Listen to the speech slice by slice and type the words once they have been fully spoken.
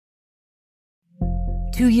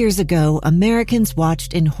2 years ago, Americans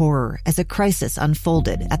watched in horror as a crisis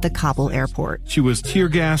unfolded at the Kabul airport. She was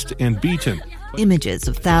tear-gassed and beaten. Images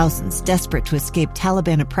of thousands desperate to escape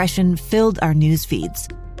Taliban oppression filled our news feeds.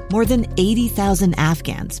 More than 80,000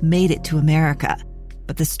 Afghans made it to America.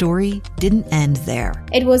 But the story didn't end there.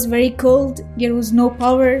 It was very cold. There was no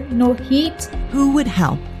power, no heat. Who would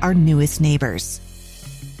help our newest neighbors?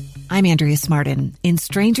 I'm Andrea Smartin. In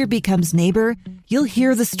Stranger Becomes Neighbor, you'll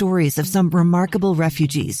hear the stories of some remarkable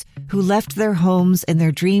refugees who left their homes and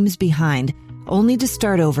their dreams behind, only to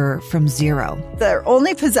start over from zero. Their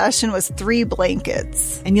only possession was 3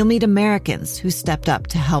 blankets. And you'll meet Americans who stepped up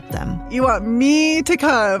to help them. You want me to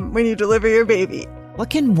come when you deliver your baby. What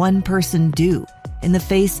can one person do in the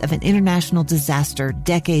face of an international disaster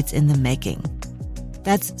decades in the making?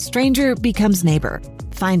 That's Stranger Becomes Neighbor.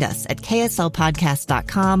 Find us at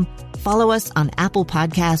kslpodcast.com. Follow us on Apple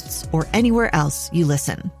Podcasts or anywhere else you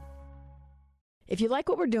listen. If you like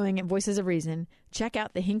what we're doing at Voices of Reason, check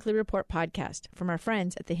out the Hinckley Report podcast from our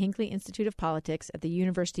friends at the Hinckley Institute of Politics at the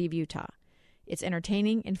University of Utah. It's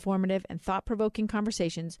entertaining, informative, and thought-provoking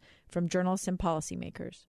conversations from journalists and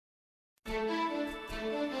policymakers.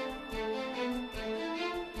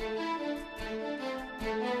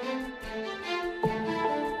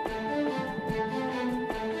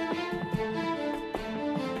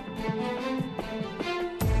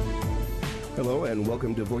 Hello and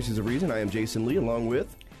welcome to Voices of Reason. I am Jason Lee along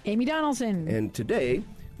with Amy Donaldson. And today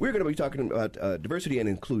we're going to be talking about diversity and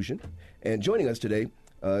inclusion. And joining us today,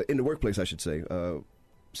 in the workplace I should say,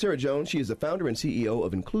 Sarah Jones. She is the founder and CEO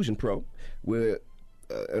of Inclusion Pro. We're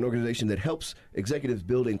an organization that helps executives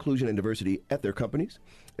build inclusion and diversity at their companies,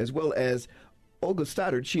 as well as Olga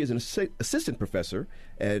Stoddard. She is an assistant professor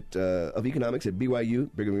of economics at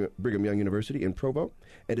BYU, Brigham Young University in Provo,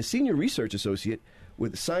 and a senior research associate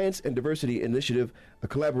with Science and Diversity Initiative, a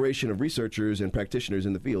collaboration of researchers and practitioners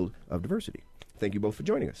in the field of diversity. Thank you both for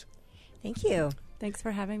joining us. Thank you. Thanks for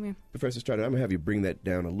having me. Professor Stoddard, I'm going to have you bring that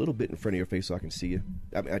down a little bit in front of your face so I can see you.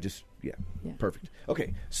 Yeah. Perfect.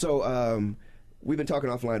 Okay, so we've been talking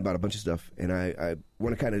offline about a bunch of stuff, and I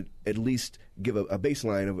want to kind of at least give a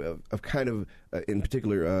baseline of kind of, in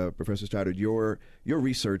particular, Professor Stoddard, your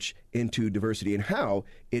research into diversity and how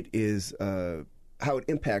it is how it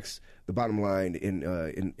impacts the bottom line in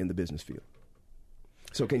the business field.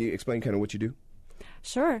 So can you explain kind of what you do?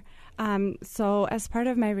 Sure. So as part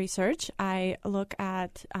of my research, I look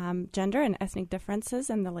at gender and ethnic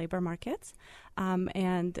differences in the labor markets.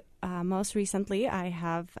 And most recently, I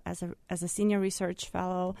have, as a senior research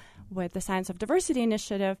fellow with the Science of Diversity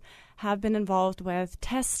Initiative, have been involved with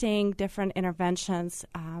testing different interventions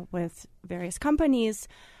with various companies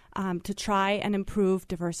to try and improve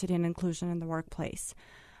diversity and inclusion in the workplace.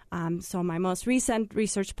 So my most recent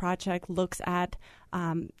research project looks at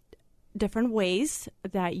different ways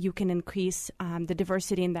that you can increase the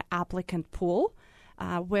diversity in the applicant pool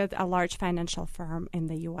with a large financial firm in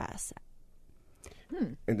the U.S.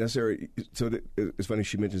 And that's Sarah. So it's funny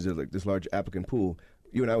she mentions this large applicant pool.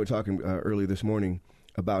 You and I were talking earlier this morning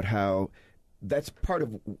about how that's part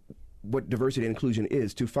of what diversity and inclusion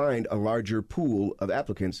is, to find a larger pool of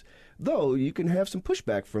applicants, though you can have some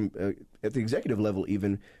pushback from at the executive level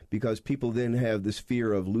even, because people then have this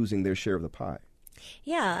fear of losing their share of the pie.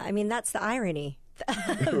 Yeah, I mean, that's the irony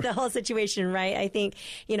of the whole situation, right? I think,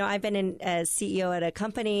 I've been as CEO at a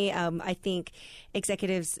company. I think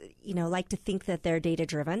executives, like to think that they're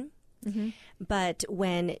data-driven. Mm-hmm. But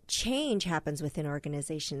when change happens within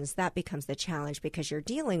organizations, that becomes the challenge, because you're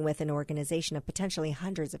dealing with an organization of potentially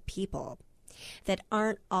hundreds of people that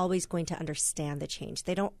aren't always going to understand the change.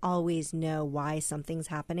 They don't always know why something's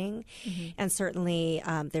happening. Mm-hmm. And certainly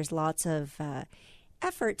there's lots of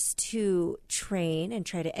efforts to train and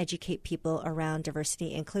try to educate people around diversity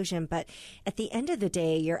and inclusion. But at the end of the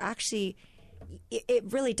day,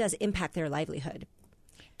 it really does impact their livelihood.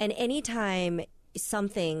 And anytime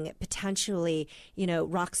something potentially,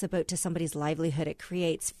 rocks the boat to somebody's livelihood, it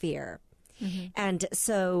creates fear. Mm-hmm. And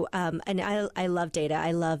so, and I love data.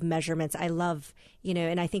 I love measurements. I love,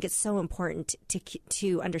 and I think it's so important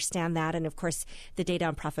to understand that. And of course, the data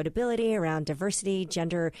on profitability around diversity,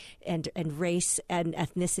 gender, and race and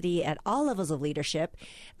ethnicity at all levels of leadership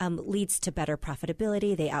leads to better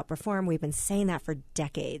profitability. They outperform. We've been saying that for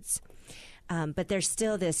decades. But there's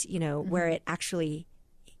still this, mm-hmm. where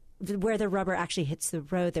the rubber actually hits the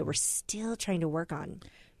road that we're still trying to work on.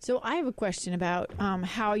 So I have a question about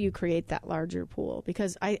how you create that larger pool,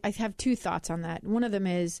 because I have two thoughts on that. One of them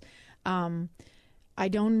is I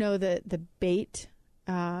don't know that the BATE,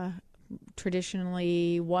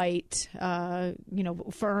 traditionally white,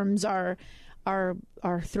 firms are are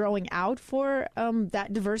throwing out for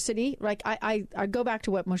that diversity. Like I go back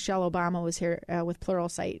to what Michelle Obama was here with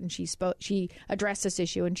Pluralsight, and she addressed this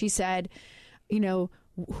issue, and she said,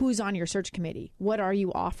 who's on your search committee? What are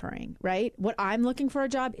you offering, right? What I'm looking for a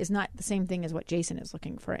job is not the same thing as what Jason is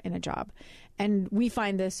looking for in a job. And we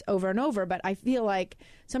find this over and over, but I feel like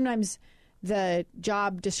sometimes the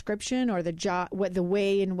job description or the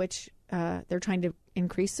way in which they're trying to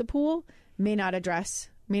increase the pool may not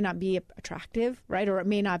be attractive, right? Or it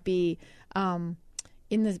may not be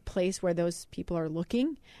in the place where those people are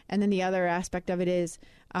looking. And then the other aspect of it is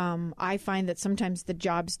I find that sometimes the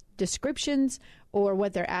job's descriptions or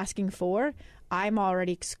what they're asking for, I'm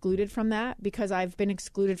already excluded from that because I've been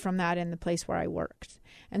excluded from that in the place where I worked.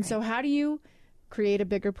 And so how do you create a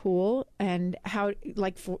bigger pool and how,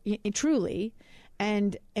 truly,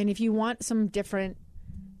 and if you want some different,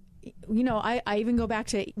 I even go back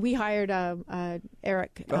to, we hired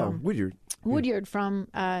Eric Woodyard from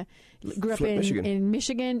grew up in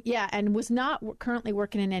Michigan, and was not currently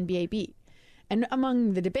working in NBA Beat. And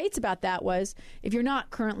among the debates about that was, if you're not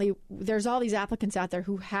currently, there's all these applicants out there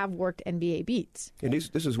who have worked NBA beats. And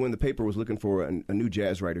this is when the paper was looking for a new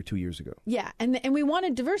jazz writer 2 years ago. Yeah, and we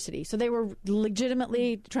wanted diversity, so they were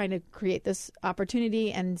legitimately trying to create this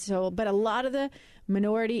opportunity. And so, but a lot of the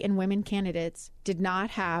minority and women candidates did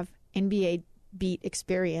not have NBA beat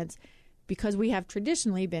experience because we have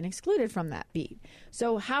traditionally been excluded from that beat.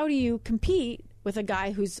 So how do you compete with a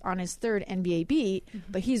guy who's on his third NBA beat,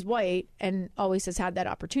 but he's white and always has had that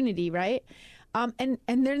opportunity, right? And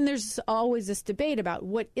then there's always this debate about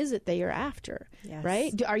what is it that you're after,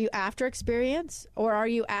 right? Are you after experience or are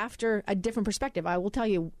you after a different perspective? I will tell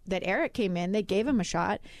you that Eric came in, they gave him a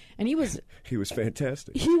shot, and he was he was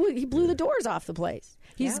fantastic. He blew the doors off the place.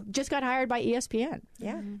 He's just got hired by ESPN,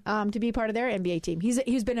 to be part of their NBA team.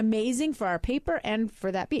 He's been amazing for our paper and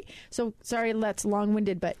for that beat. So sorry, that's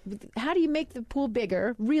long-winded, but how do you make the pool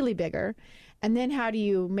bigger, really bigger, and then how do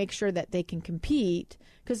you make sure that they can compete?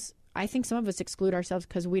 Because I think some of us exclude ourselves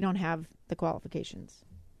because we don't have the qualifications.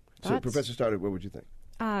 So, Professor Stoddard, what would you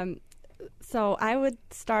think? So I would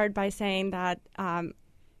start by saying that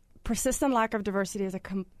persistent lack of diversity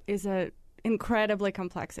is a incredibly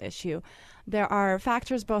complex issue. There are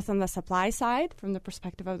factors both on the supply side, from the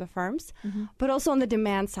perspective of the firms, but also on the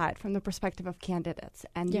demand side, from the perspective of candidates.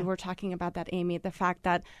 And you were talking about that, Amy, the fact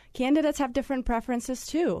that candidates have different preferences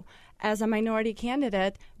too. As a minority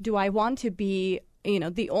candidate, do I want to be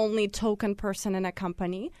the only token person in a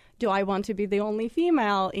company? Do I want to be the only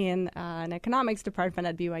female in an economics department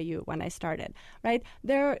at BYU when I started? Right?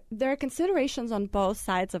 There are considerations on both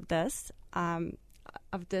sides of this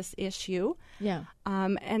issue. Yeah.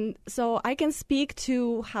 And so I can speak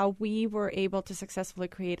to how we were able to successfully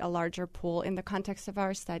create a larger pool in the context of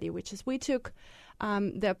our study, which is we took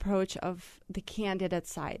the approach of the candidate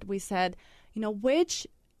side. We said, which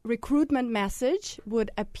recruitment message would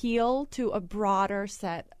appeal to a broader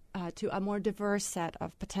set, to a more diverse set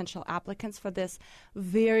of potential applicants for this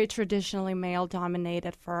very traditionally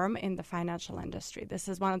male-dominated firm in the financial industry. This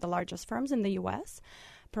is one of the largest firms in the U.S.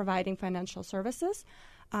 providing financial services.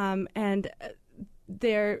 And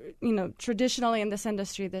they're, traditionally in this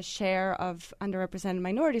industry, the share of underrepresented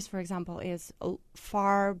minorities, for example, is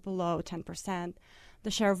far below 10%. The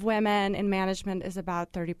share of women in management is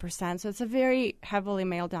about 30%. So it's a very heavily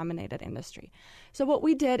male-dominated industry. So what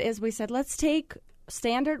we did is we said, let's take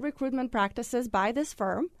standard recruitment practices by this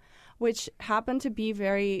firm, which happen to be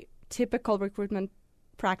very typical recruitment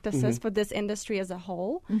practices for this industry as a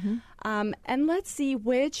whole, and let's see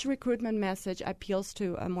which recruitment message appeals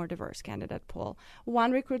to a more diverse candidate pool.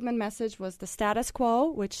 One recruitment message was the status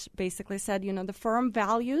quo, which basically said, the firm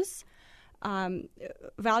values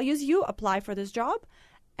you, apply for this job.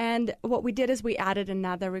 And what we did is we added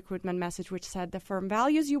another recruitment message which said the firm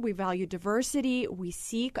values you, we value diversity, we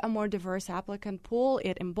seek a more diverse applicant pool,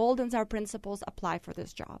 it emboldens our principles, apply for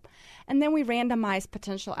this job. And then we randomized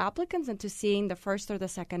potential applicants into seeing the first or the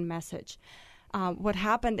second message. What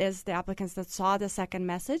happened is the applicants that saw the second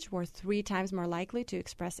message were 3 times more likely to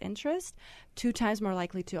express interest, 2 times more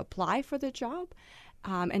likely to apply for the job,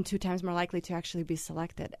 and 2 times more likely to actually be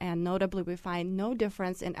selected. And notably, we find no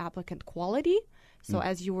difference in applicant quality. So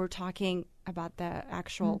as you were talking about the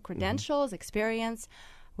actual credentials, experience,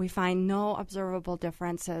 we find no observable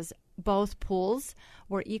differences. Both pools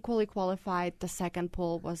were equally qualified. The second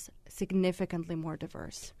pool was significantly more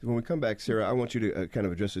diverse. When we come back, Sarah, I want you to kind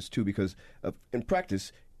of address this too, because in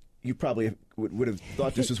practice, you probably would have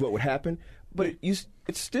thought this is what would happen, but it's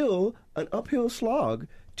still an uphill slog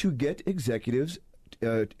to get executives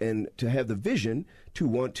and to have the vision to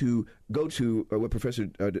want to go to what Professor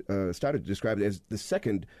Stoddard described as the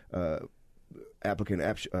second applicant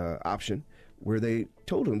option where they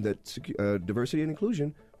told him that diversity and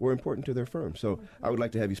inclusion were important to their firm. So I would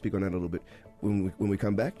like to have you speak on that a little bit. When we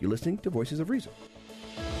come back, you're listening to Voices of Reason.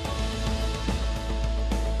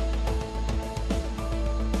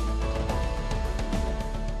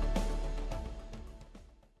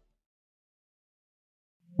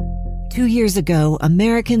 Two years ago,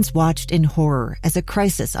 Americans watched in horror as a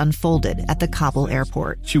crisis unfolded at the Kabul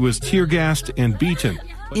airport. She was tear-gassed and beaten.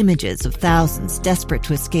 Images of thousands desperate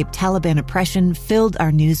to escape Taliban oppression filled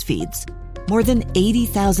our news feeds. More than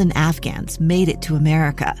 80,000 Afghans made it to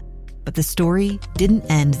America. But the story didn't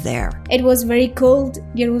end there. It was very cold.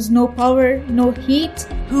 There was no power, no heat.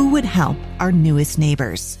 Who would help our newest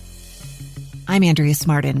neighbors? I'm Andrea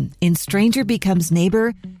Smartin. In Stranger Becomes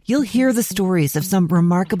Neighbor, you'll hear the stories of some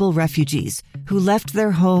remarkable refugees who left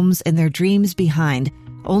their homes and their dreams behind,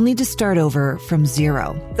 only to start over from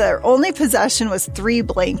zero. Their only possession was 3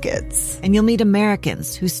 blankets. And you'll meet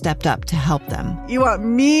Americans who stepped up to help them. You want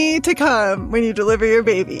me to come when you deliver your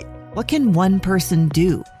baby. What can one person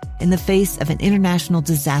do in the face of an international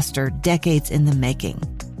disaster decades in the making?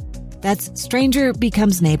 That's Stranger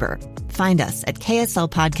Becomes Neighbor. Find us at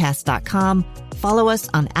kslpodcast.com, follow us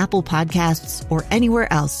on Apple Podcasts, or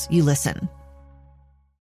anywhere else you listen.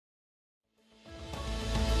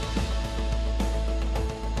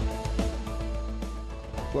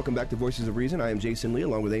 Welcome back to Voices of Reason. I am Jason Lee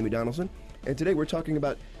along with Amy Donaldson. And today we're talking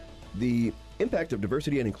about the impact of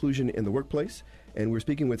diversity and inclusion in the workplace. And we're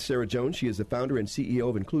speaking with Sarah Jones. She is the founder and CEO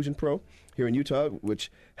of Inclusion Pro here in Utah,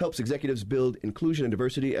 which helps executives build inclusion and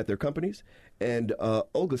diversity at their companies. And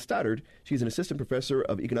Olga Stoddard, she's an assistant professor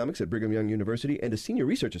of economics at Brigham Young University and a senior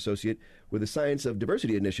research associate with the Science of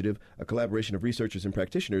Diversity Initiative, a collaboration of researchers and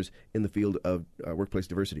practitioners in the field of workplace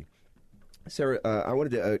diversity. Sarah, I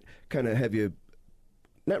wanted to kind of have you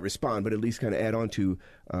not respond, but at least kind of add on to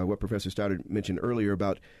what Professor Stoddard mentioned earlier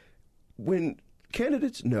about when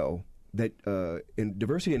candidates know that in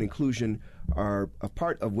diversity and inclusion are a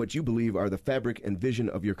part of what you believe are the fabric and vision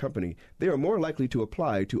of your company, they are more likely to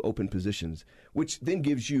apply to open positions, which then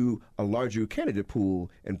gives you a larger candidate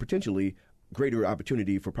pool and potentially greater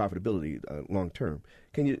opportunity for profitability long term.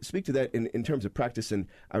 Can you speak to that in terms of practice? And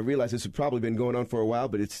I realize this has probably been going on for a while,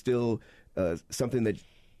 but it's still something that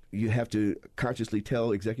you have to consciously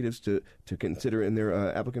tell executives to consider in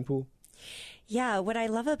their applicant pool? Yeah, what I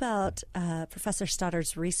love about Professor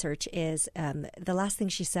Stoddard's research is the last thing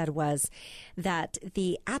she said was that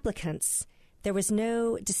the applicants, there was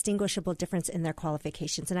no distinguishable difference in their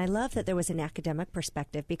qualifications. And I love that there was an academic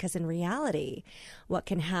perspective, because in reality, what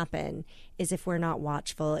can happen is, if we're not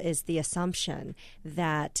watchful, is the assumption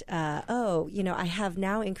that, I have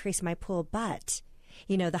now increased my pool, but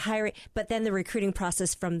the hiring, but then the recruiting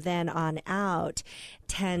process from then on out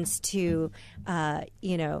tends to,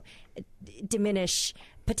 diminish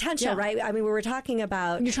potential, right? I mean, we were talking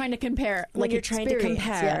about when you're trying to compare, when you're trying to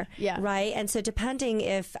compare, yeah. Right? And so, depending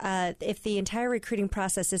if the entire recruiting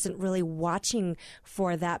process isn't really watching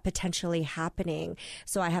for that potentially happening.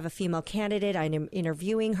 So, I have a female candidate, I'm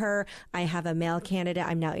interviewing her. I have a male candidate,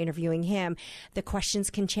 I'm now interviewing him. The questions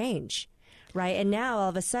can change. Right. And now all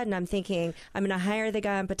of a sudden I'm thinking I'm going to hire the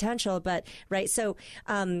guy on potential. But right. So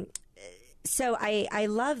I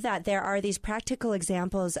love that there are these practical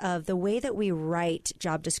examples of the way that we write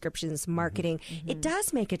job descriptions, marketing. Mm-hmm. It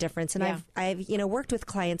does make a difference. And I've worked with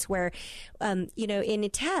clients where, in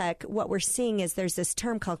tech, what we're seeing is there's this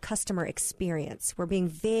term called customer experience. We're being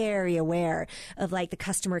very aware of the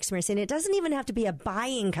customer experience. And it doesn't even have to be a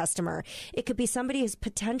buying customer. It could be somebody who's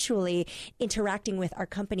potentially interacting with our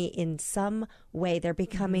company in some way. They're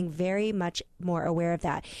becoming very much more aware of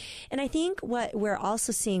that. And I think what we're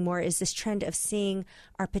also seeing more is this trend of seeing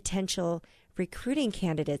our potential recruiting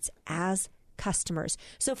candidates as customers.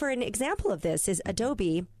 So for an example of this is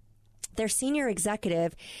Adobe. Their senior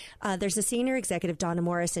executive, there's a senior executive, Donna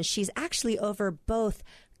Morris, and she's actually over both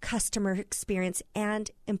customer experience and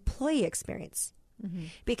employee experience. Mm-hmm.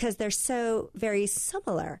 Because they're so very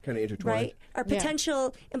similar. Kind of intertwined. Right? Our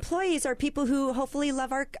potential employees are people who hopefully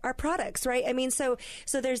love our products, right? I mean, so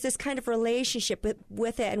there's this kind of relationship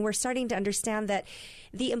with it, and we're starting to understand that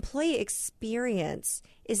the employee experience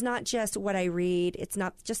is not just what I read, it's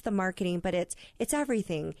not just the marketing, but it's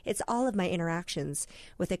everything. It's all of my interactions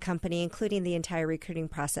with a company, including the entire recruiting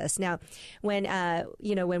process. Now, when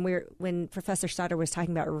Professor Stoddard was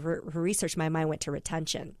talking about her research, my mind went to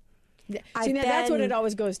retention. See, that's what it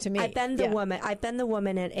always goes to me. I've been the woman. I've been the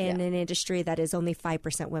woman in an industry that is only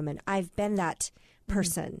 5% women. I've been that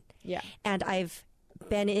person. Yeah. And I've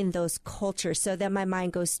been in those cultures. So then my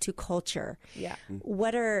mind goes to culture. Yeah.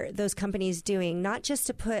 What are those companies doing? Not just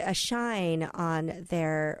to put a shine on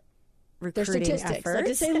their recruiting statistics. efforts. Like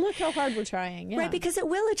to say, look how hard we're trying. Yeah. Right, because it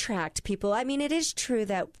will attract people. I mean, it is true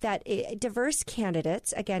that diverse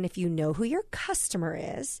candidates, again, if you know who your customer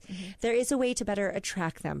is, there is a way to better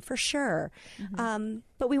attract them, for sure.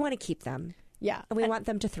 But we want to keep them. Yeah. And we want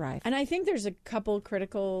them to thrive. And I think there's a couple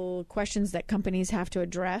critical questions that companies have to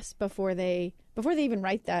address before they even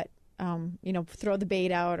write that, throw the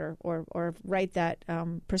bait out or write that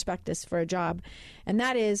prospectus for a job. And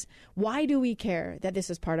that is, why do we care that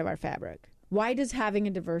this is part of our fabric? Why does having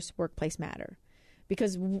a diverse workplace matter?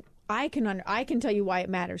 Because I can tell you why it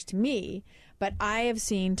matters to me, but I have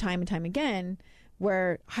seen time and time again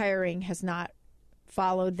where hiring has not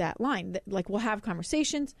followed that line. Like, we'll have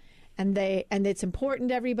conversations, and it's important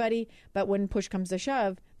to everybody, but when push comes to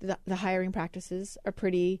shove, the hiring practices are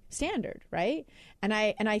pretty standard, right? And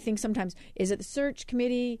I think sometimes, is it the search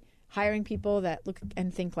committee hiring people that look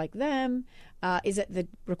and think like them? Is it the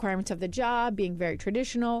requirements of the job being very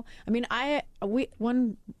traditional? I mean,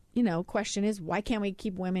 one question is, why can't we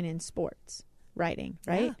keep women in sports writing,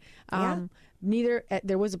 right?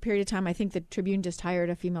 There was a period of time, I think the Tribune just hired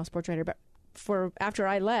a female sports writer, but after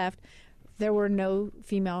I left, there were no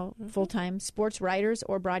female full-time sports writers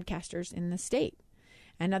or broadcasters in the state.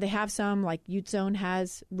 And now they have some, like Youth Zone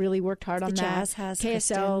has really worked hard on that. Jazz has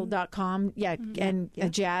KSL.com,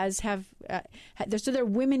 Jazz have. So there are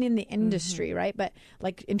women in the industry, right? But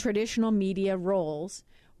like in traditional media roles,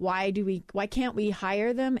 why can't we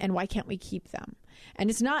hire them, and why can't we keep them? And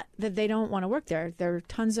it's not that they don't want to work there. There are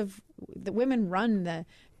tons of the women run the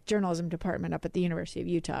journalism department up at the University of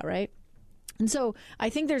Utah, right? And so I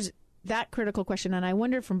think there's that critical question, and I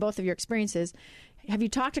wonder, from both of your experiences, have you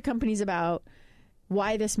talked to companies about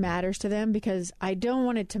why this matters to them? Because I don't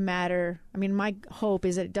want it to matter. I mean, my hope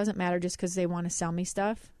is that it doesn't matter just because they want to sell me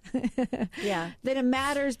stuff. Yeah. That it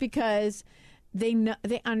matters because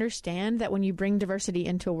they understand that when you bring diversity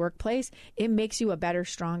into a workplace, it makes you a better,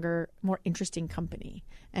 stronger, more interesting company.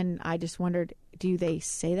 And I just wondered, do they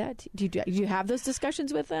say that? Do you have those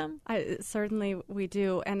discussions with them? Certainly we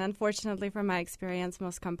do. And unfortunately, from my experience,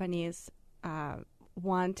 most companies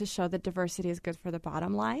want to show that diversity is good for the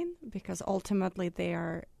bottom line, because ultimately they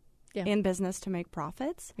are in business to make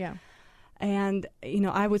profits. Yeah. And,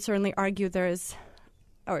 I would certainly argue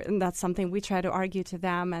and that's something we try to argue to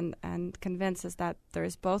them and convince, is that there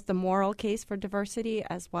is both the moral case for diversity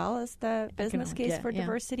as well as the business case for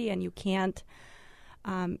diversity, and you can't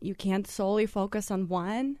solely focus on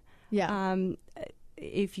one. Yeah.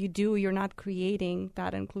 If you do, you're not creating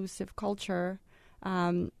that inclusive culture.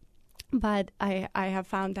 But I have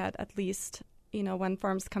found that, at least, when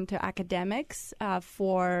firms come to academics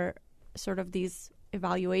for sort of these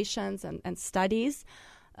evaluations and studies,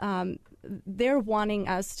 they're wanting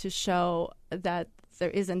us to show that there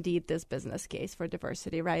is indeed this business case for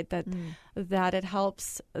diversity, right? That it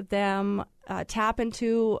helps them tap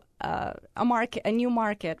into a new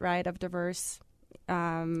market, right, of diverse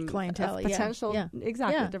clientele, potential,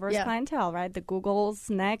 diverse Yeah. clientele, right? The Google's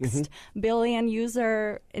next billion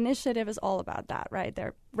user initiative is all about that, right?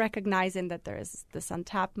 They're recognizing that there is this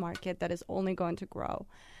untapped market that is only going to grow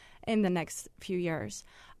in the next few years.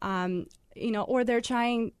 Or they're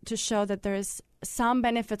trying to show that there's some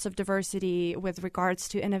benefits of diversity with regards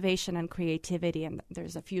to innovation and creativity, and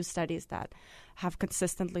there's a few studies that have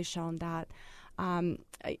consistently shown that. I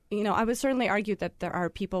would certainly argue that there are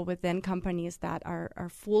people within companies that are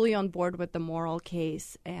fully on board with the moral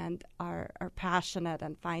case and are passionate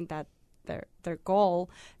and find that their goal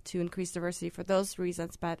to increase diversity for those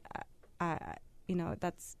reasons. But,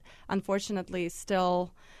 that's unfortunately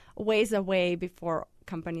still ways away before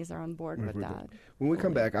companies are on board with that. When we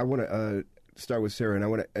come back, I want to start with Sarah, and I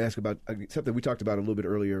want to ask about something we talked about a little bit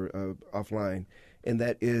earlier offline, and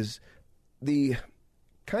that is the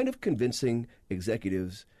kind of convincing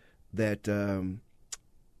executives that the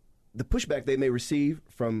pushback they may receive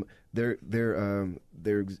from their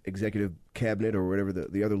executive cabinet or whatever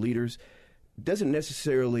the other leaders doesn't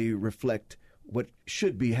necessarily reflect what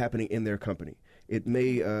should be happening in their company. It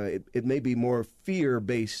may be more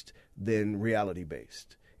fear-based than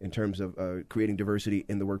reality-based in terms of creating diversity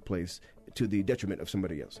in the workplace to the detriment of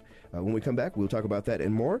somebody else. When we come back, we'll talk about that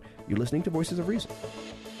and more. You're listening to Voices of Reason.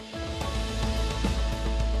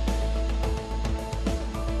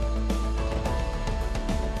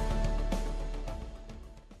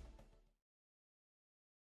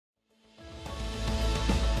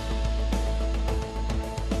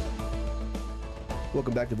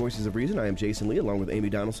 Welcome back to Voices of Reason. I am Jason Lee, along with Amy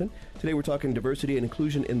Donaldson. Today we're talking diversity and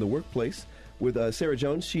inclusion in the workplace. with Sarah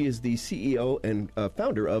Jones. She is the CEO and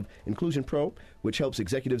founder of Inclusion Pro, which helps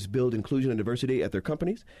executives build inclusion and diversity at their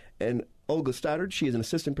companies. And Olga Stoddard, she is an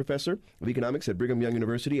assistant professor of economics at Brigham Young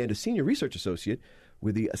University and a senior research associate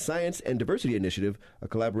with the Science and Diversity Initiative, a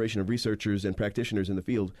collaboration of researchers and practitioners in the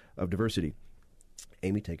field of diversity.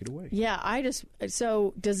 Amy, take it away. Yeah,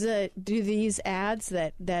 do these ads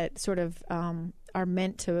that sort of are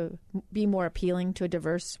meant to be more appealing to a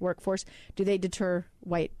diverse workforce, do they deter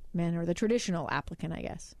white men or the traditional applicant, I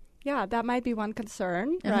guess? Yeah, that might be one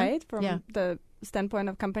concern, right, from the standpoint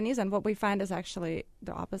of companies. And what we find is actually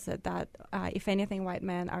the opposite, that if anything, white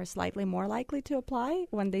men are slightly more likely to apply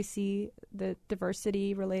when they see the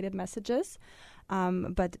diversity-related messages.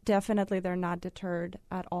 But definitely they're not deterred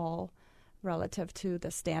at all relative to the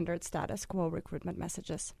standard status quo recruitment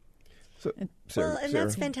messages. Sarah,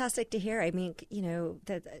 that's fantastic to hear. I mean,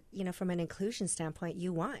 from an inclusion standpoint,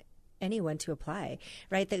 you want anyone to apply,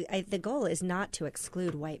 right? The goal is not to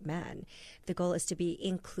exclude white men. The goal is to be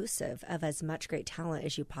inclusive of as much great talent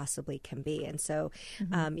as you possibly can be. And so,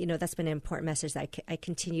 that's been an important message that I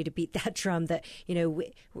continue to beat that drum that,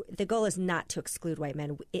 the goal is not to exclude white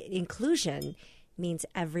men. Inclusion means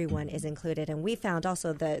everyone is included. And we found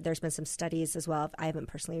also that there's been some studies as well. I haven't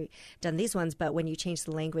personally done these ones, but when you change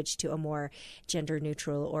the language to a more gender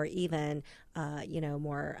neutral or even,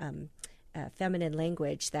 more feminine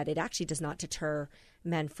language, that it actually does not deter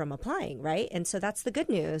men from applying, right? And so that's the good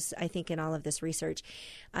news, I think, in all of this research.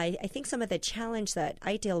 I think some of the challenge that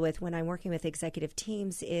I deal with when I'm working with executive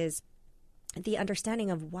teams is the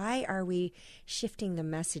understanding of why are we shifting the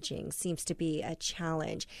messaging seems to be a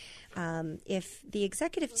challenge. If the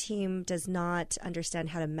executive team does not understand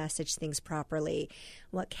how to message things properly,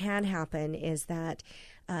 what can happen is that,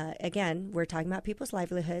 again, we're talking about people's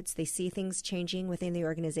livelihoods. They see things changing within the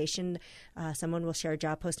organization. Someone will share a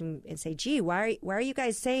job post and say, gee, why are you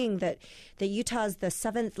guys saying that Utah is the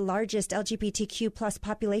 7th largest LGBTQ plus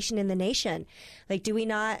population in the nation? Like, do we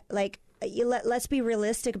not, let's be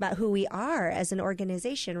realistic about who we are as an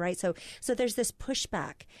organization, right? So there's this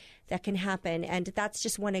pushback that can happen, and that's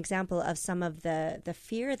just one example of some of the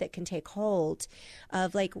fear that can take hold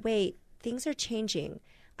of wait, things are changing.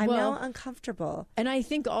 I'm now uncomfortable. And I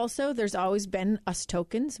think also there's always been us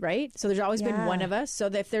tokens, right? So there's always been one of us. So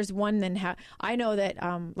that if there's one, then I know that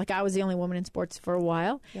I was the only woman in sports for a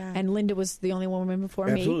while, and Linda was the only woman before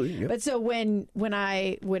Absolutely, me. yep. But so when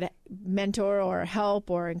I would mentor or help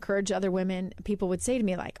or encourage other women, people would say to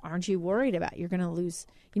me, aren't you worried about you're going to lose,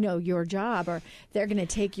 your job, or they're going to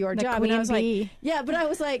take your job? And I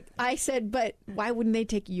was I said, but why wouldn't they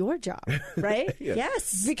take your job, right?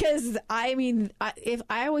 Yes. Because I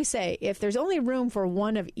always say, if there's only room for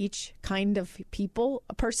one of each kind of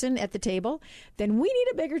a person at the table, then we need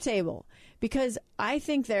a bigger table. Because I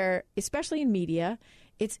think especially in media,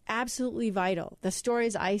 it's absolutely vital. The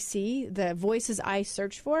stories I see, the voices I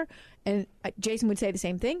search for, and Jason would say the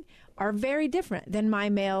same thing, are very different than my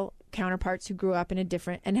male counterparts who grew up in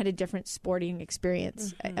had a different sporting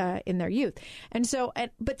experience in their youth. And so,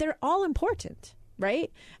 but they're all important.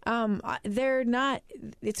 Right? They're not,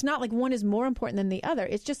 it's not like one is more important than the other.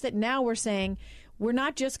 It's just that now we're saying we're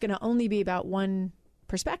not just going to only be about one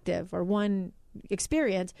perspective or one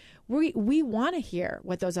experience. We want to hear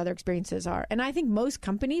what those other experiences are. And I think most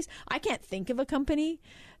companies, I can't think of a company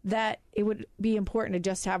that it would be important to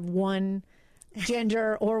just have one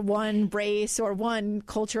gender or one race or one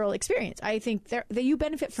cultural experience. I think that you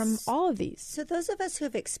benefit from all of these. So those of us who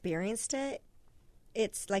have experienced it,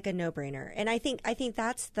 it's like a no-brainer. And I think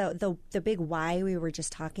that's the big why we were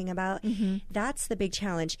just talking about. Mm-hmm. That's the big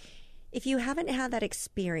challenge. If you haven't had that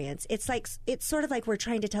experience, it's sort of like we're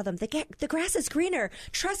trying to tell them the grass is greener.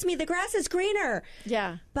 Trust me, the grass is greener.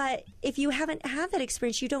 Yeah. But if you haven't had that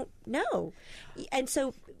experience, you don't know. And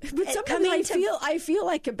so, but sometimes I feel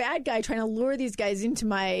like a bad guy trying to lure these guys into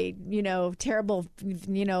my terrible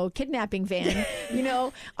kidnapping van.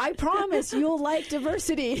 I promise you'll like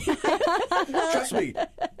diversity. Trust me,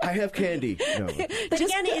 I have candy. No. But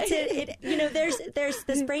again, there's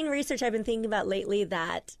this brain research I've been thinking about lately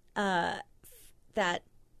that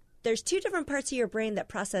there's two different parts of your brain that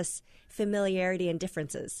process familiarity and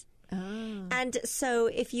differences. Oh. And so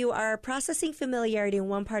if you are processing familiarity in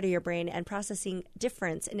one part of your brain and processing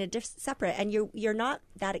difference in a separate, and you're not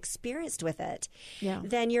that experienced with it,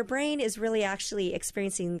 then your brain is really actually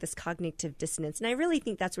experiencing this cognitive dissonance. And I really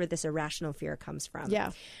think that's where this irrational fear comes from.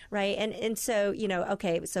 Yeah. Right? And so,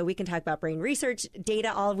 okay, so we can talk about brain research,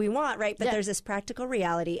 data, all we want, right? But there's this practical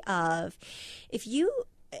reality of if you...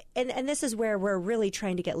 And this is where we're really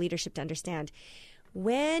trying to get leadership to understand.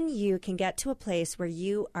 when you can get to a place where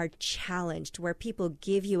you are challenged, where people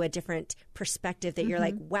give you a different perspective that you're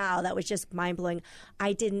like, wow, that was just mind blowing.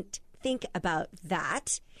 I didn't think about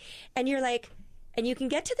that. And you're like, and you can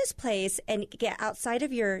get to this place and get outside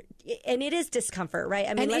of your, and it is discomfort, right?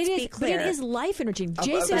 I mean, let's be clear. But it is life enriching.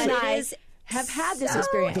 Jason and I have had this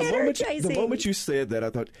experience. The moment you said that, I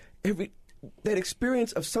thought that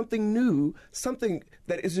experience of something new, something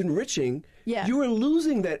that is enriching, you are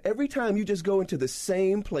losing that every time you just go into the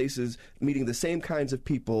same places, meeting the same kinds of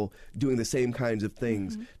people, doing the same kinds of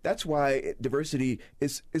things. That's why diversity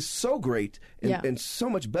is so great and so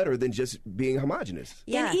much better than just being homogenous.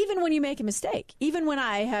 And even when you make a mistake, even when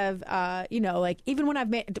I have, even when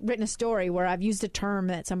I've written a story where I've used a term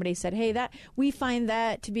that somebody said, hey, that we find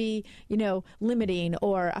that to be, limiting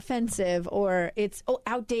or offensive or it's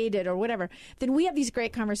outdated or whatever, then we have these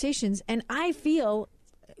great conversations. And I feel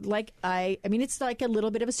like it's like a little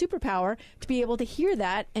bit of a superpower to be able to hear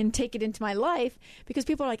that and take it into my life, because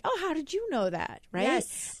people are like, oh, how did you know that? Right.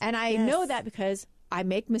 Yes. And I know that because I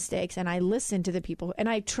make mistakes and I listen to the people and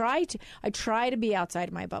I try to be outside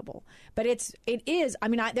of my bubble. But there's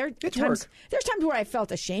times where I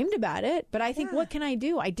felt ashamed about it, but I think, what can I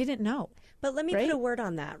do? I didn't know. But let me put a word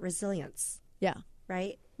on that: resilience. Yeah.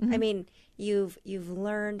 Right. I mean, you've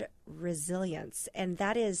learned resilience, and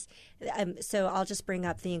that is so I'll just bring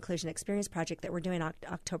up the Inclusion Experience Project that we're doing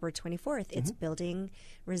October 24th. It's building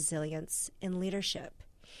resilience in leadership.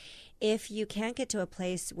 If you can't get to a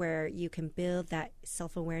place where you can build that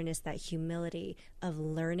self-awareness, that humility of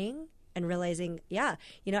learning and realizing,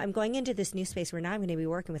 I'm going into this new space where now I'm going to be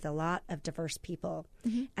working with a lot of diverse people.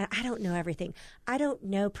 And I don't know everything. I don't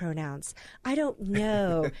know pronouns. I don't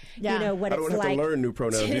know, what it's like. I don't have to learn new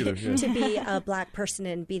pronouns either. Yeah. To be a Black person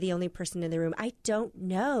and be the only person in the room. I don't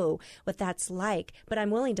know what that's like, but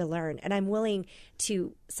I'm willing to learn, and I'm willing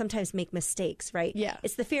to sometimes make mistakes, right? Yeah.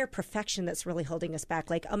 It's the fear of perfection that's really holding us back.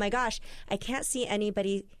 Like, oh my gosh, I can't see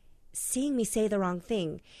anybody seeing me say the wrong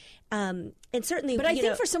thing. And certainly, but I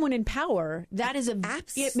think for someone in power, that is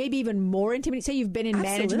maybe even more intimidating. Say you've been in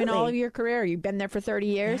management all of your career, or you've been there for 30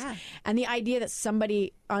 years, and the idea that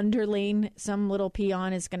somebody underling, some little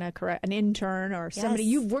peon is going to correct an intern or somebody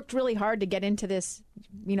you've worked really hard to get into this,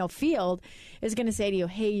 field, is going to say to you,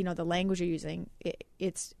 hey, the language you're using,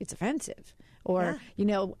 it's offensive. Or,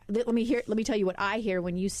 let me tell you what I hear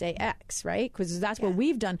when you say X, right? Because that's what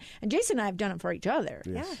we've done. And Jason and I have done it for each other.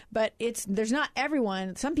 Yes. Yeah. But there's not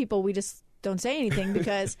everyone. Some people we just don't say anything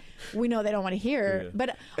because we know they don't want to hear.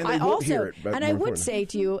 But I would say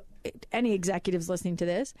to you, any executives listening to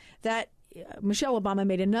this, that Michelle Obama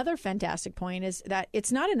made another fantastic point, is that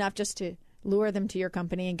it's not enough just to lure them to your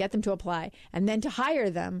company and get them to apply and then to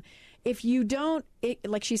hire them. If you don't,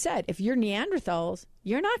 like she said, if you're Neanderthals,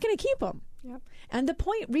 you're not going to keep them. Yep. And the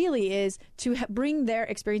point really is to bring their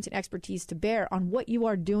experience and expertise to bear on what you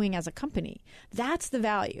are doing as a company. That's the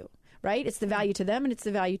value, right? It's the value to them and it's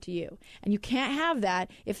the value to you. And you can't have that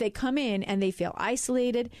if they come in and they feel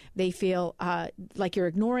isolated, they feel like you're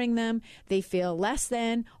ignoring them, they feel less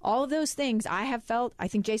than. All of those things I have felt. I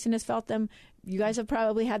think Jason has felt them. You guys have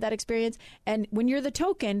probably had that experience. And when you're the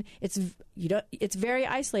token, it's very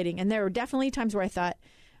isolating. And there were definitely times where I thought,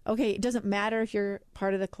 okay, it doesn't matter if you're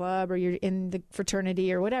part of the club or you're in the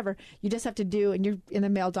fraternity or whatever. You just have to do, and you're in the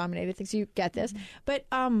male-dominated thing, so you get this. But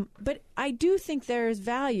I do think there's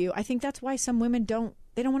value. I think that's why some women don't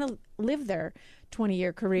want to live their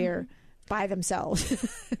 20-year career by themselves.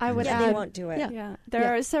 I would add, they won't do it. Yeah.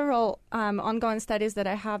 There are several ongoing studies that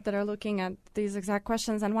I have that are looking at these exact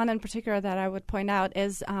questions, and one in particular that I would point out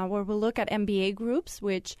is where we look at MBA groups,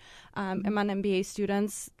 which among MBA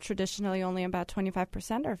students, traditionally only about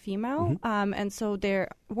 25% are female, and so they're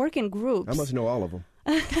working groups. I must know all of them.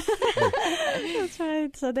 That's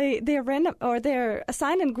right. So they're random, or they're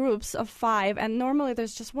assigned in groups of 5, and normally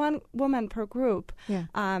there's just one woman per group. Yeah.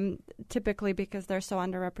 Typically because they're so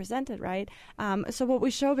underrepresented, right? So what we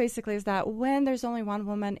show basically is that when there's only one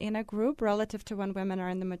woman in a group relative to when women are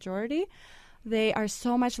in the majority, they are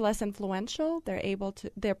so much less influential.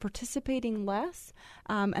 They're participating less,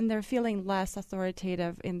 and they're feeling less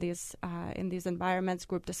authoritative in these environments,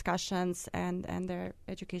 group discussions, and their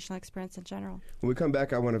educational experience in general. When we come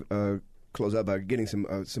back, I want to close out by getting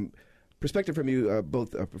some perspective from you,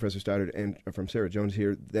 both Professor Stoddard and from Sarah Jones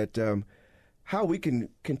here, that how we can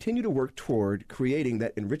continue to work toward creating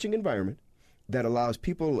that enriching environment that allows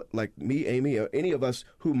people like me, Amy, or any of us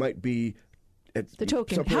who might be the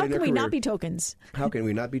token. How can we not be tokens? How can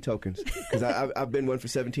we not be tokens? Because I've been one for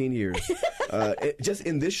 17 years, just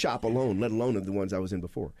in this shop alone, let alone the ones I was in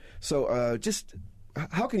before. So just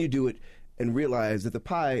how can you do it and realize that the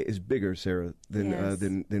pie is bigger, Sarah,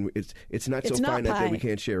 than it's not so finite that we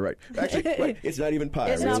can't share. Right? Actually, right, it's not even pie.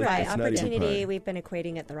 It's really. not pie. It's Opportunity. not even pie. We've been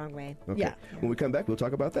equating it the wrong way. Okay. Yeah. When we come back, we'll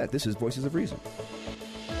talk about that. This is Voices of Reason.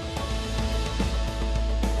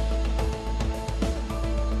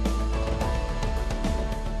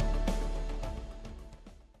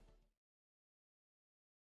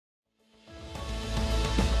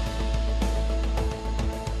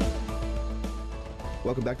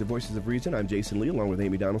 Welcome back to Voices of Reason. I'm Jason Lee, along with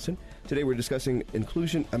Amy Donaldson. Today we're discussing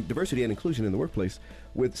diversity and inclusion in the workplace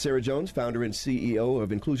with Sarah Jones, founder and CEO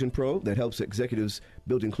of Inclusion Pro, that helps executives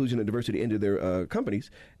build inclusion and diversity into their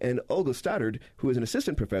companies, and Olga Stoddard, who is an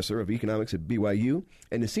assistant professor of economics at BYU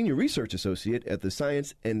and a senior research associate at the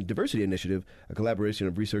Science and Diversity Initiative, a collaboration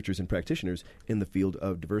of researchers and practitioners in the field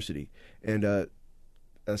of diversity. And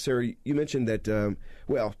Sarah, you mentioned that,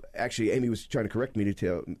 actually, Amy was trying to correct me to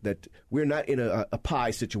tell that we're not in a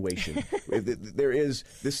pie situation. There is,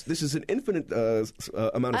 this is an infinite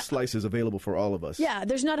amount of slices available for all of us. Yeah,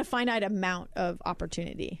 there's not a finite amount of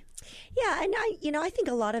opportunity. Yeah, and I think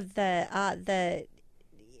a lot of the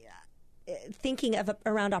thinking of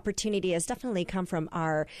around opportunity has definitely come from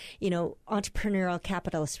our, entrepreneurial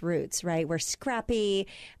capitalist roots, right? We're scrappy.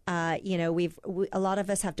 A lot of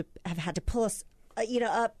us have had to pull us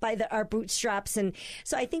up by our bootstraps. And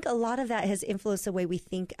so I think a lot of that has influenced the way we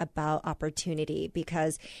think about opportunity,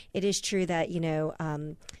 because it is true that,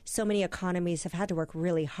 so many economies have had to work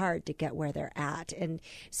really hard to get where they're at. And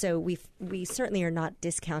so we certainly are not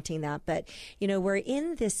discounting that. But, we're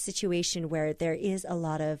in this situation where there is a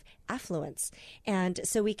lot of affluence. And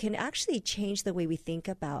so we can actually change the way we think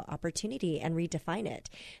about opportunity and redefine it.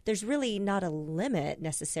 There's really not a limit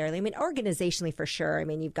necessarily. I mean, organizationally for sure. I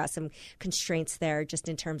mean, you've got some constraints there just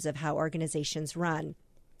in terms of how organizations run.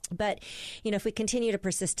 But, if we continue to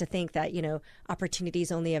persist to think that, opportunity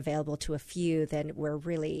is only available to a few, then we're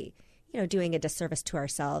really, doing a disservice to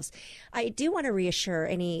ourselves. I do want to reassure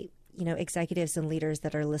any, executives and leaders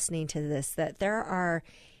that are listening to this that there are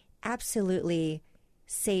absolutely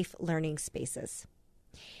safe learning spaces.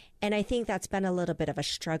 And I think that's been a little bit of a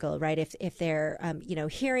struggle, right? If they're,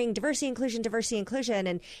 hearing diversity, inclusion,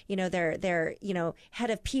 and, their head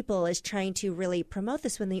of people is trying to really promote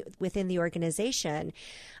this within the organization,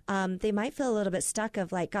 they might feel a little bit stuck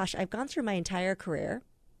of like, gosh, I've gone through my entire career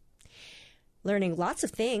learning lots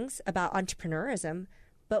of things about entrepreneurism,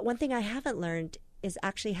 but one thing I haven't learned is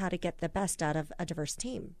actually how to get the best out of a diverse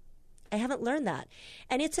team. I haven't learned that.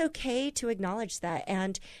 And it's okay to acknowledge that.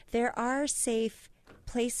 And there are safe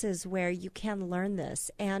places where you can learn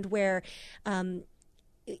this, and where,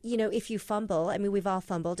 if you fumble, I mean, we've all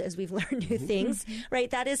fumbled as we've learned new things, right?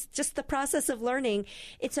 That is just the process of learning.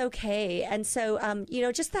 It's okay. And so,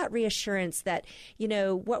 just that reassurance that,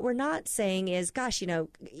 what we're not saying is, gosh,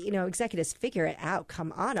 executives figure it out.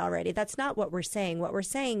 Come on already. That's not what we're saying. What we're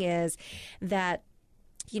saying is that,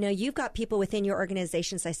 you've got people within your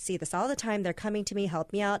organizations. I see this all the time. They're coming to me,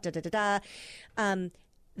 help me out,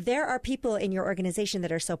 There are people in your organization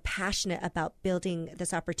that are so passionate about building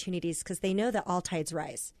this opportunities because they know that all tides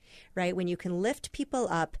rise, right? When you can lift people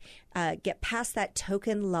up, get past that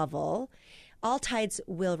token level, all tides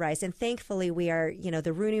will rise. And thankfully, we are,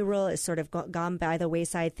 the Rooney Rule is sort of gone by the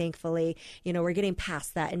wayside. Thankfully, we're getting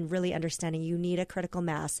past that and really understanding you need a critical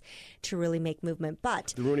mass to really make movement.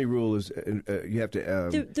 But the Rooney Rule is, you have to...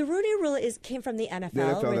 the Rooney Rule came from the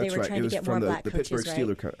NFL where they were trying to get more black coaches,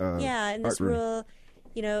 Pittsburgh right? Steelers, yeah, and this rule...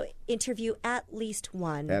 interview at least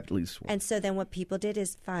one. At least one. And so then what people did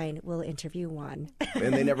is, fine, we'll interview one.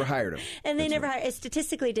 And they never hired him. And they never hired. It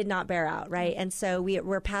statistically did not bear out, right? And so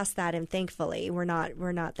we're past that, and thankfully we're not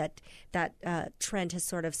that trend has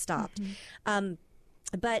sort of stopped.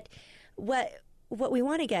 But what we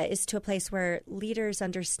want to get is to a place where leaders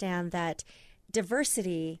understand that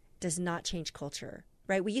diversity does not change culture.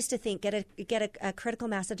 Right? We used to think get a critical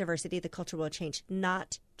mass of diversity, the culture will change.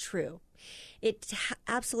 Not true. It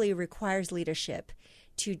absolutely requires leadership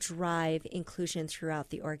to drive inclusion throughout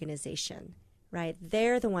the organization. Right?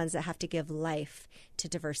 They're the ones that have to give life to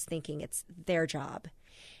diverse thinking. It's their job.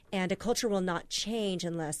 And a culture will not change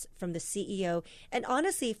unless from the CEO and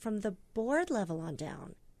honestly from the board level on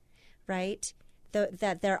down. Right?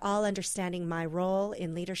 That they're all understanding my role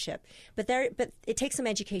in leadership. But it takes some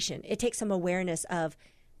education. It takes some awareness of,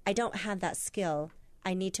 I don't have that skill.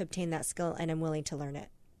 I need to obtain that skill, and I'm willing to learn it.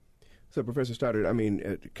 So, Professor Stoddard, I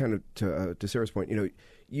mean, kind of to Sarah's point,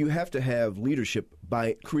 you have to have leadership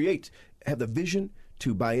have the vision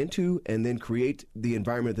to buy into and then create the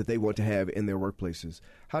environment that they want to have in their workplaces.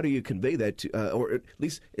 How do you convey that to, or at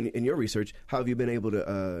least in your research, how have you been able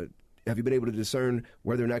to have you been able to discern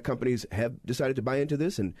whether or not companies have decided to buy into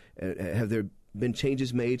this, and have there been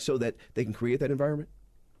changes made so that they can create that environment?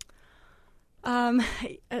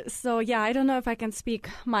 So yeah, I don't know if I can speak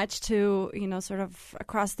much to, sort of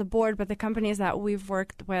across the board, but the companies that we've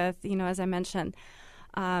worked with, as I mentioned,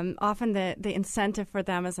 often the incentive for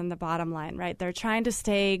them is in the bottom line, right? They're trying to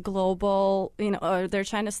stay global, or they're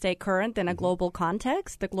trying to stay current in a global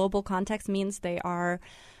context. The global context means they are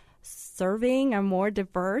serving a more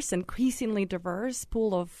diverse, increasingly diverse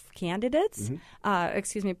pool of candidates,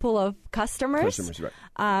 pool of customers. Right.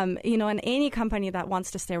 And any company that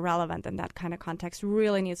wants to stay relevant in that kind of context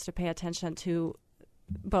really needs to pay attention to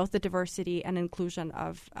both the diversity and inclusion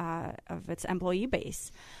of its employee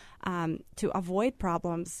base, to avoid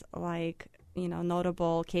problems like,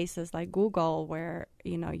 notable cases like Google, where,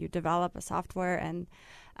 you develop a software and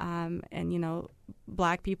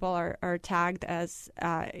Black people are tagged as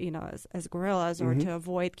gorillas, or to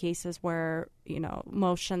avoid cases where,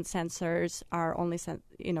 motion sensors are only,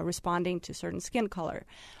 responding to certain skin color,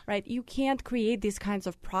 right? You can't create these kinds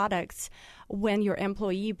of products when your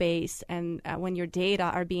employee base and when your data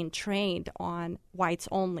are being trained on whites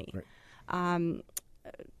only. Right.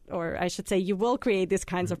 Or I should say, you will create these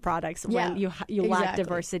kinds of products when you lack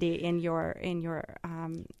diversity in your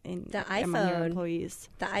among your employees.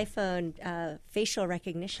 The iPhone facial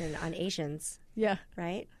recognition on Asians. Yeah.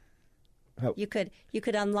 Right. How? You could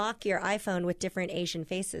unlock your iPhone with different Asian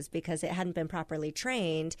faces because it hadn't been properly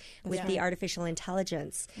trained with the artificial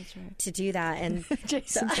intelligence to do that. And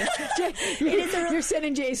Jason, you're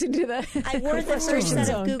sending Jason to the. I wore the first set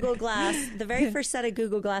of Google Glass, the very first set of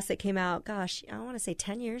Google Glass that came out. Gosh, I want to say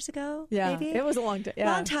 10 years ago. Yeah, maybe it was a long time.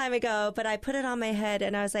 Yeah. Long time ago. But I put it on my head,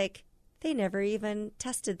 and I was like, they never even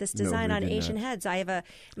tested this design on Asian heads. I have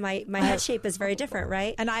my head shape is very different,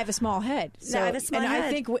 right? And I have a small head. So, I have a small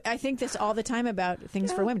head. I think this all the time about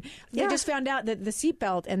things for women. They just found out that the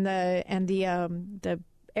seatbelt and the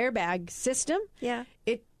airbag system,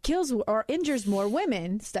 it kills or injures more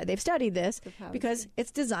women. They've studied this because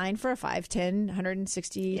it's designed for a 5'10",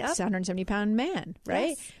 160 to 170 pound man, right?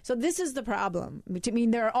 Yes. So this is the problem. I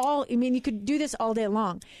mean, you could do this all day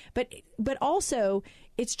long, but also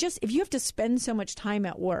it's just, if you have to spend so much time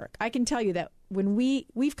at work, I can tell you that when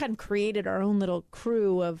we've kind of created our own little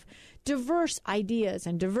crew of diverse ideas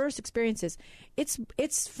and diverse experiences,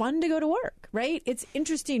 it's fun to go to work, right? It's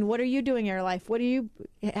interesting. What are you doing in your life?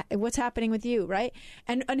 What's happening with you, right?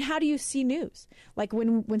 And how do you see news? Like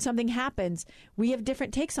when something happens, we have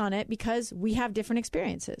different takes on it because we have different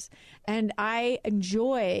experiences. And I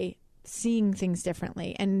enjoy seeing things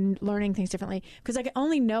differently and learning things differently because I can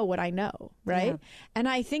only know what I know, right? Yeah. And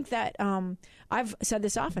I think that I've said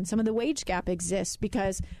this often, some of the wage gap exists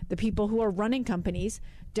because the people who are running companies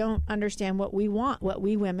don't understand what we want, what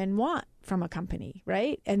we women want from a company,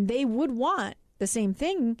 right? And they would want the same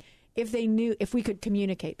thing if we could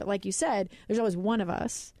communicate. But like you said, there's always one of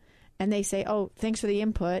us. And they say, oh, thanks for the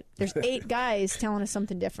input. There's 8 guys telling us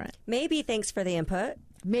something different. Maybe thanks for the input.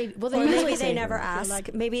 Maybe. Well, maybe they never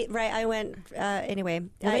ask. Maybe, right, I went, anyway.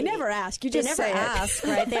 Well, they never ask. You just never say ask,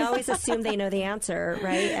 right? They always assume they know the answer,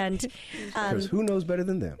 right? And because who knows better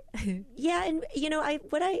than them? Yeah, and,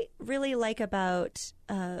 what I really like about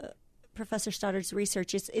Professor Stoddard's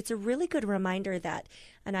research is it's a really good reminder that,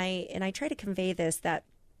 and I try to convey this, that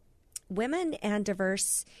women and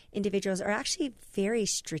diverse individuals are actually very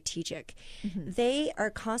strategic. Mm-hmm. They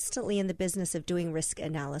are constantly in the business of doing risk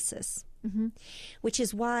analysis, which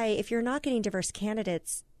is why if you're not getting diverse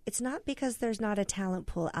candidates, it's not because there's not a talent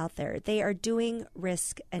pool out there. They are doing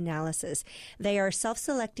risk analysis. They are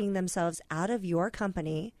self-selecting themselves out of your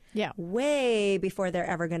company way before they're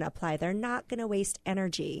ever going to apply. They're not going to waste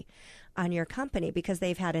energy on your company because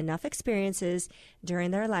they've had enough experiences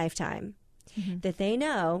during their lifetime that they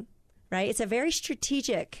know. Right? It's a very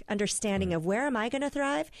strategic understanding of where am I going to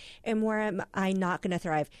thrive and where am I not going to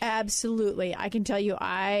thrive. Absolutely. I can tell you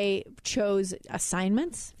I chose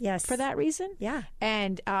assignments for that reason. Yeah.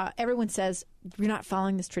 And everyone says, you're not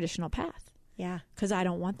following this traditional path. Yeah. Because I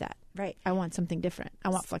don't want that. Right. I want something different. I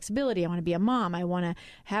want flexibility. I want to be a mom. I want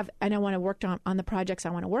to work on the projects I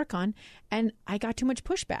want to work on. And I got too much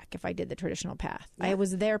pushback if I did the traditional path. Yeah. I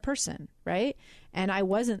was their person, right? And I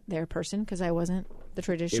wasn't their person because I wasn't the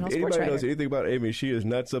traditional sports writer. If anybody knows anything about Amy, she is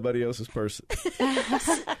not somebody else's person.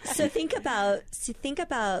 So think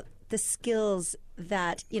about the skills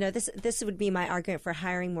that, this would be my argument for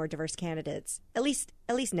hiring more diverse candidates. At least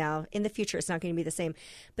now. In the future, it's not going to be the same.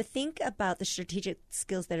 But think about the strategic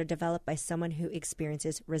skills that are developed by someone who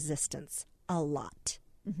experiences resistance a lot,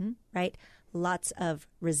 right? Lots of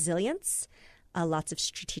resilience, lots of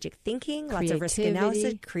strategic thinking, lots of risk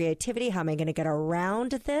analysis, creativity. How am I going to get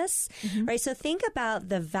around this? Right? So think about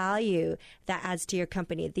the value that adds to your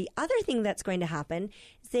company. The other thing that's going to happen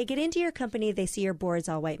is they get into your company, they see your boards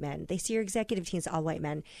all white men. They see your executive teams all white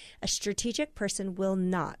men. A strategic person will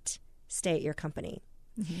not stay at your company.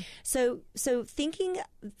 So thinking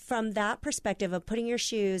from that perspective of putting your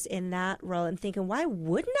shoes in that role and thinking, why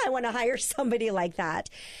wouldn't I want to hire somebody like that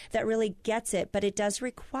really gets it? But it does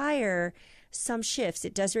require some shifts.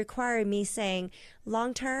 It does require me saying,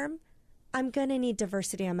 long term, I'm going to need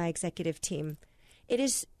diversity on my executive team.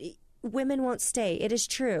 Women won't stay. It is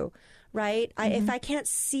true, right? If I can't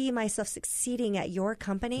see myself succeeding at your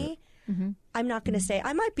company, I'm not going to stay.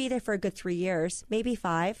 I might be there for a good 3 years, maybe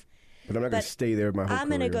 5. But I'm not going to stay there my whole career. I'm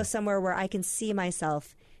going to go somewhere where I can see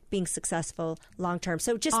myself being successful long term.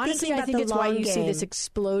 So just honestly, thinking about I think it's why you see game. this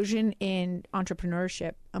explosion in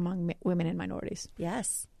entrepreneurship among women and minorities.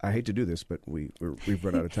 Yes. I hate to do this, but we've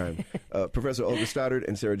run out of time. Professor Olga Stoddard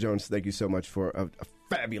and Sarah Jones, thank you so much for a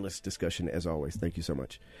fabulous discussion, as always. Thank you so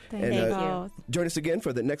much. Thank you. Join us again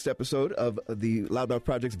for the next episode of the Loudmouth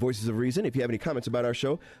Project's Voices of Reason. If you have any comments about our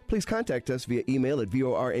show, please contact us via email at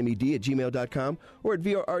vormed@gmail.com or at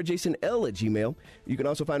vorjasonl@gmail. You can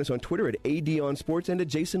also find us on Twitter at ADOnSports and at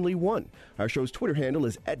JasonLee1. Our show's Twitter handle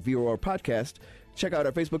is at VOR Podcast. Check out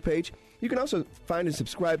our Facebook page. You can also find and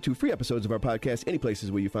subscribe to free episodes of our podcast any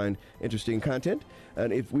places where you find interesting content.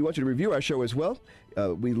 And if we want you to review our show as well,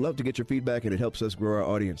 we love to get your feedback, and it helps us grow our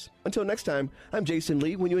audience. Until next time, I'm Jason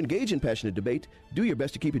Lee. When you engage in passionate debate, do your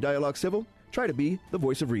best to keep your dialogue civil. Try to be the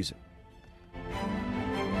voice of reason.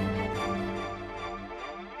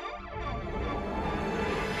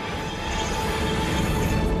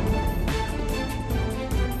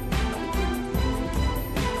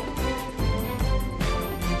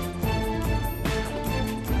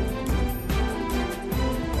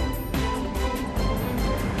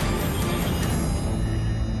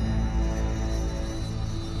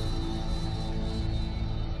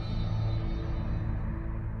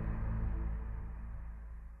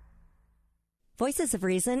 Voices of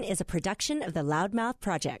Reason is a production of the Loudmouth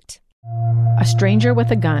Project. A stranger with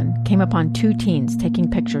a gun came upon 2 teens taking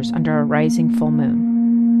pictures under a rising full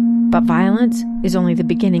moon. But violence is only the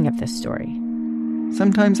beginning of this story.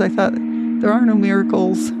 Sometimes I thought, there are no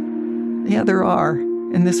miracles. Yeah, there are,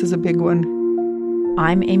 and this is a big one.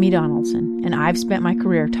 I'm Amy Donaldson, and I've spent my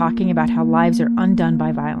career talking about how lives are undone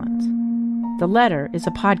by violence. The Letter is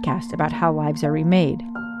a podcast about how lives are remade.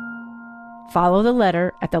 Follow The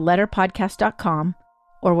Letter at theletterpodcast.com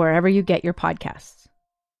or wherever you get your podcasts.